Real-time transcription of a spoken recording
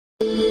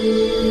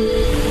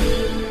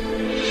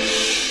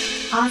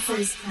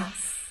Author's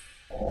Press.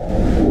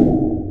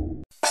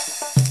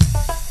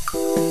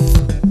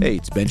 Hey,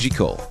 it's Benji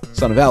Cole,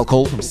 son of Al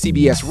Cole from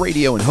CBS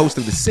Radio and host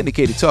of the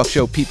syndicated talk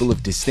show People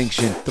of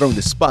Distinction, throwing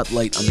the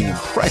spotlight on the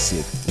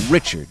impressive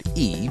Richard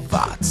E.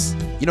 Vatz.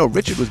 You know,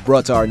 Richard was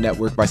brought to our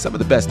network by some of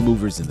the best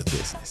movers in the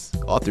business,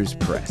 Author's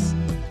Press.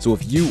 So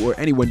if you or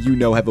anyone you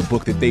know have a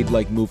book that they'd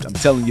like moved, I'm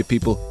telling you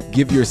people,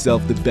 give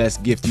yourself the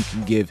best gift you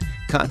can give.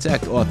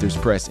 Contact Author's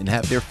Press and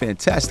have their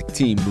fantastic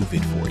team move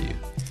it for you.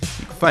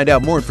 You can find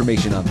out more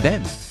information on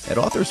them at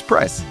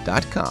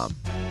authorspress.com.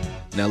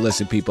 Now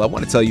listen, people, I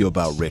want to tell you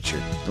about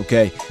Richard,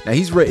 okay? Now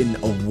he's written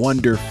a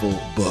wonderful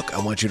book. I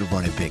want you to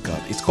run and pick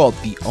up. It's called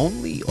The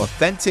Only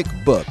Authentic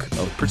Book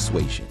of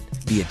Persuasion,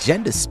 The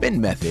Agenda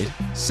Spin Method,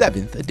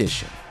 7th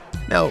edition.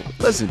 Now,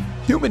 listen,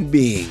 human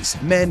beings,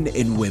 men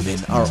and women,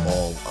 are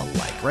all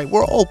alike, right?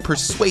 We're all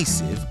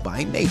persuasive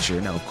by nature.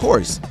 Now, of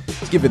course,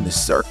 given the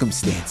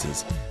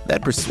circumstances,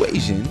 that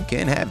persuasion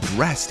can have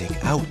drastic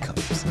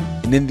outcomes.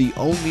 And in The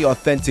Only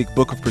Authentic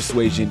Book of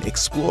Persuasion,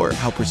 explore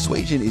how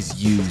persuasion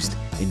is used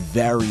in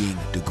varying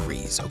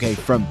degrees, okay?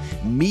 From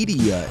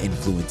media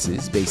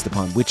influences based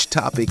upon which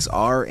topics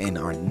are and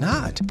are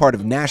not part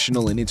of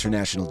national and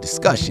international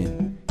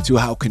discussion, to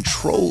how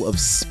control of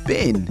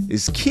spin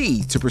is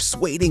key to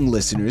persuading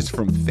listeners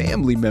from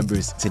family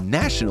members to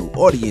national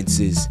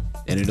audiences.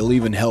 And it'll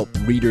even help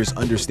readers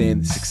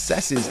understand the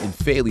successes and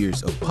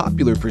failures of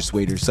popular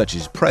persuaders such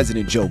as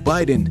President Joe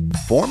Biden,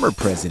 former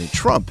President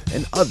Trump,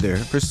 and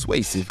other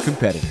persuasive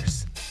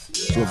competitors.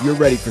 So if you're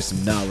ready for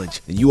some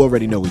knowledge, then you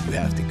already know where you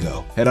have to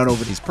go. Head on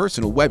over to his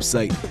personal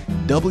website,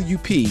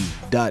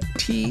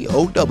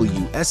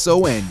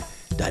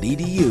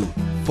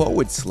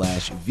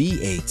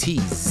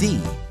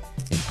 wp.towson.edu/VATZ,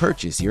 and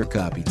purchase your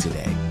copy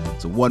today.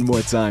 So one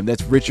more time,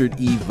 that's Richard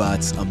E.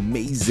 Vatz's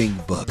amazing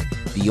book,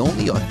 The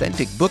Only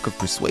Authentic Book of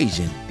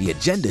Persuasion, The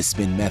Agenda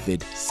Spin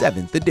Method,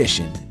 7th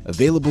edition.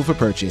 Available for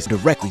purchase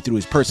directly through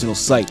his personal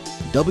site,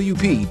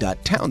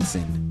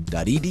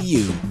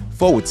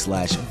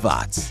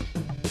 wp.towson.edu/Vatz.